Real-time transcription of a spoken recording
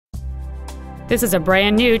This is a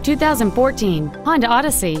brand new 2014 Honda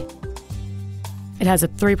Odyssey. It has a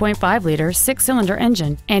 3.5-liter 6-cylinder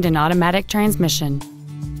engine and an automatic transmission.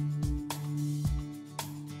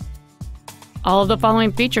 All of the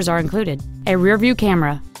following features are included: a rear-view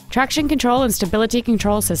camera, traction control and stability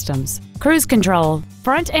control systems, cruise control,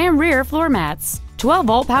 front and rear floor mats,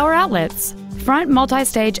 12-volt power outlets, front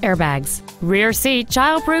multi-stage airbags, rear seat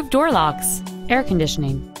child-proof door locks, air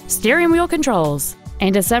conditioning, steering wheel controls,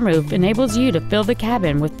 and a sunroof enables you to fill the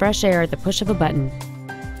cabin with fresh air at the push of a button.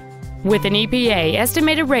 With an EPA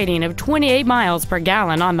estimated rating of 28 miles per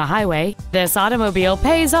gallon on the highway, this automobile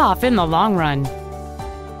pays off in the long run.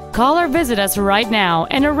 Call or visit us right now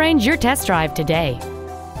and arrange your test drive today.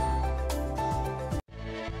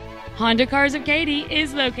 Honda Cars of Katy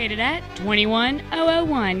is located at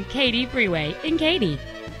 21001 Katy Freeway in Katy.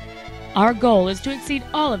 Our goal is to exceed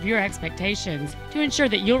all of your expectations to ensure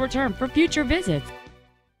that you'll return for future visits.